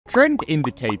Trend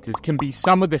indicators can be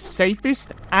some of the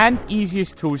safest and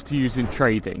easiest tools to use in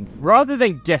trading. Rather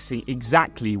than guessing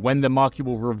exactly when the market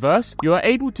will reverse, you are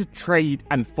able to trade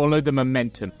and follow the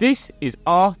momentum. This is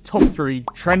our top 3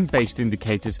 trend-based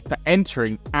indicators for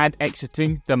entering and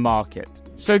exiting the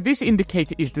market. So this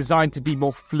indicator is designed to be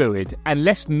more fluid and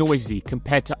less noisy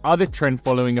compared to other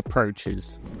trend-following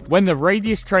approaches. When the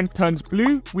radius trend turns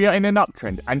blue, we are in an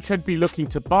uptrend and should be looking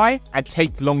to buy and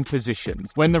take long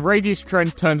positions. When the radius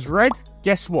trend turns red,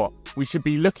 guess what? We should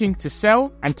be looking to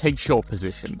sell and take short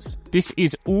positions. This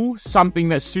is all something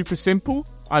that's super simple,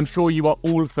 I'm sure you are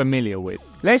all familiar with.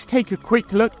 Let's take a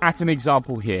quick look at an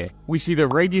example here. We see the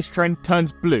radius trend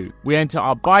turns blue. We enter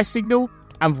our buy signal,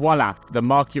 and voila, the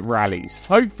market rallies.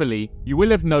 Hopefully, you will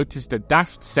have noticed a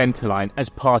dashed center line as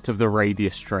part of the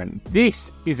radius trend.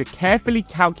 This is a carefully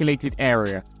calculated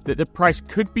area that the price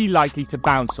could be likely to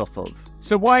bounce off of.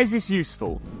 So why is this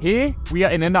useful? Here, we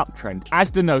are in an uptrend, as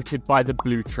denoted by the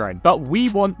blue trend, but we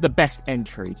want the best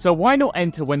entry. So why not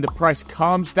enter when the price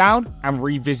calms down and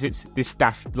revisits this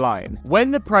dashed line? When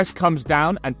the price comes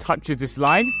down and touches this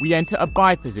line, we enter a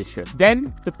buy position.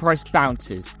 Then the price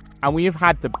bounces, and we have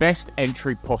had the best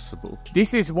entry possible.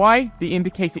 This is why the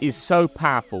indicator is so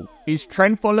powerful. It's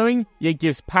trend following, yet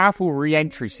gives powerful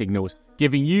re-entry signals,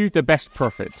 giving you the best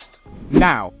profits.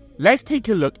 Now, let's take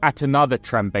a look at another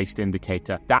trend-based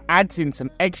indicator that adds in some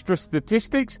extra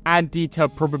statistics and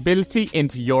detailed probability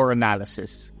into your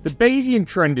analysis. The Bayesian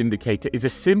trend indicator is a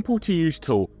simple to use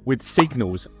tool with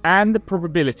signals and the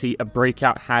probability a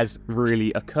breakout has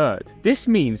really occurred. This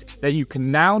means that you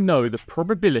can now know the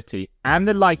probability and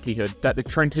the likelihood that the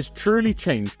trend has truly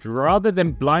changed rather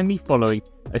than blindly following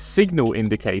a signal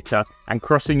indicator and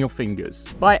crossing your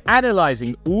fingers. By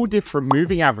analyzing all different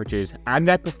moving averages and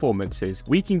their performances,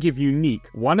 we can give unique,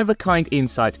 one-of-a-kind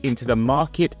insight into the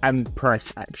market and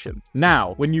price action.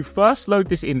 Now, when you first load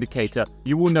this indicator,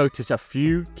 you will notice a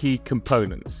few key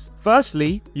components.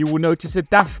 Firstly, you will notice a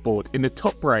dashboard in the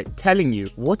top right telling you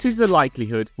what is the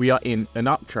likelihood we are in an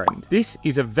uptrend. This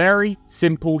is a very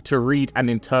simple to read and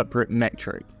interpret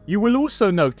metric. You will also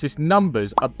notice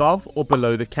numbers above or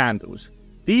below the candles.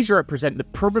 These represent the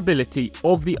probability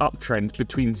of the uptrend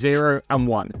between 0 and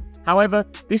 1. However,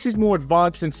 this is more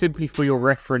advanced and simply for your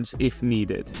reference if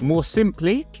needed. More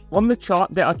simply, on the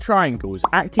chart there are triangles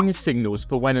acting as signals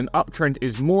for when an uptrend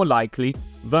is more likely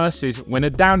versus when a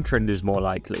downtrend is more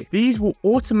likely. These will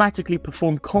automatically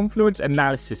perform confluence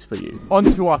analysis for you. On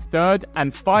to our third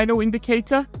and final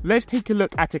indicator, let's take a look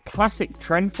at a classic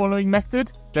trend following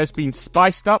method that's been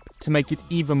spiced up to make it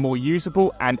even more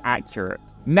usable and accurate.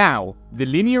 Now, the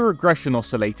linear regression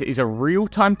oscillator is a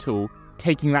real-time tool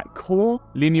taking that core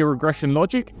linear regression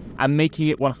logic and making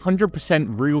it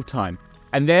 100% real-time,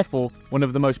 and therefore one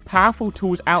of the most powerful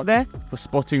tools out there for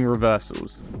spotting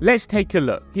reversals. Let's take a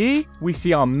look. Here we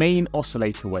see our main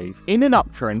oscillator wave. In an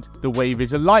uptrend, the wave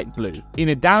is a light blue. In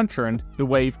a downtrend, the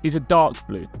wave is a dark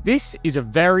blue. This is a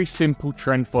very simple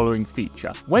trend following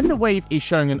feature. When the wave is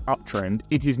showing an uptrend,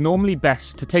 it is normally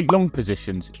best to take long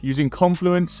positions using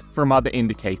confluence from other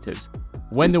indicators.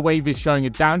 When the wave is showing a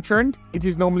downtrend, it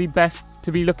is normally best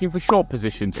to be looking for short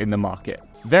positions in the market.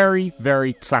 Very,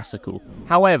 very classical.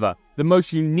 However, the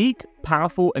most unique,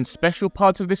 powerful, and special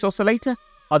parts of this oscillator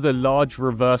are the large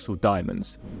reversal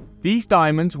diamonds. These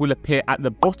diamonds will appear at the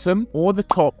bottom or the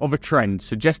top of a trend,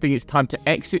 suggesting it's time to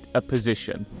exit a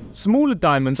position. Smaller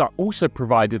diamonds are also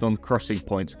provided on crossing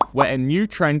points where a new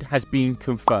trend has been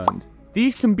confirmed.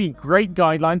 These can be great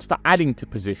guidelines for adding to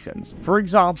positions. For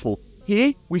example,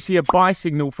 here, we see a buy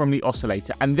signal from the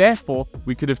oscillator, and therefore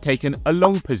we could have taken a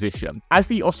long position. As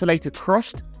the oscillator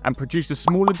crossed and produced a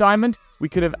smaller diamond, we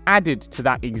could have added to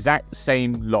that exact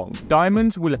same long.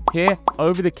 Diamonds will appear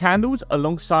over the candles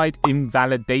alongside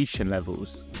invalidation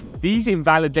levels. These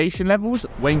invalidation levels,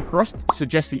 when crossed,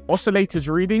 suggest the oscillator's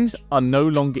readings are no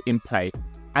longer in play,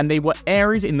 and they were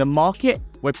areas in the market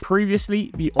where previously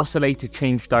the oscillator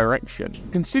changed direction.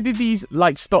 Consider these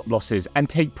like stop losses and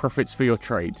take profits for your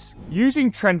trades.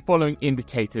 Using trend following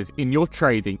indicators in your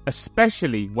trading,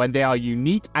 especially when they are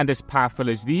unique and as powerful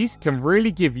as these, can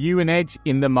really give you an edge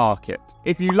in the market.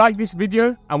 If you like this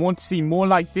video and want to see more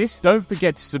like this, don't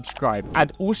forget to subscribe,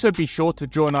 and also be sure to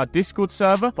join our Discord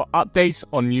server for updates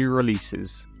on new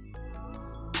releases.